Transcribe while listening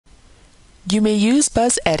You may use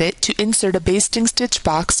BuzzEdit to insert a basting stitch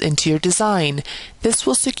box into your design. This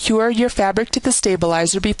will secure your fabric to the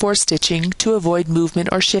stabilizer before stitching to avoid movement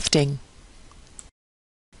or shifting.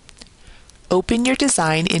 Open your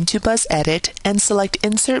design into BuzzEdit and select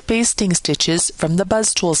Insert Basting Stitches from the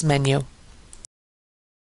Buzz Tools menu.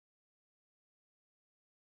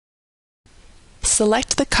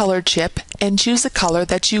 Select the color chip and choose a color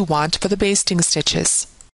that you want for the basting stitches.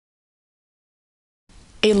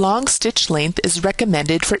 A long stitch length is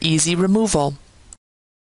recommended for easy removal.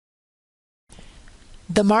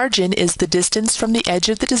 The margin is the distance from the edge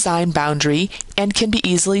of the design boundary and can be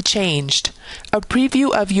easily changed. A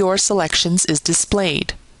preview of your selections is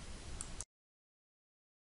displayed.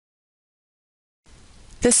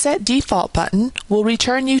 The Set Default button will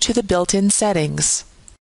return you to the built-in settings.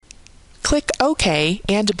 Click OK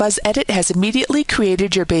and BuzzEdit has immediately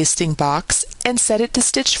created your basting box and set it to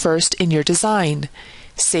stitch first in your design.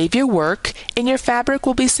 Save your work and your fabric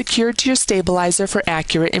will be secured to your stabilizer for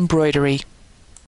accurate embroidery.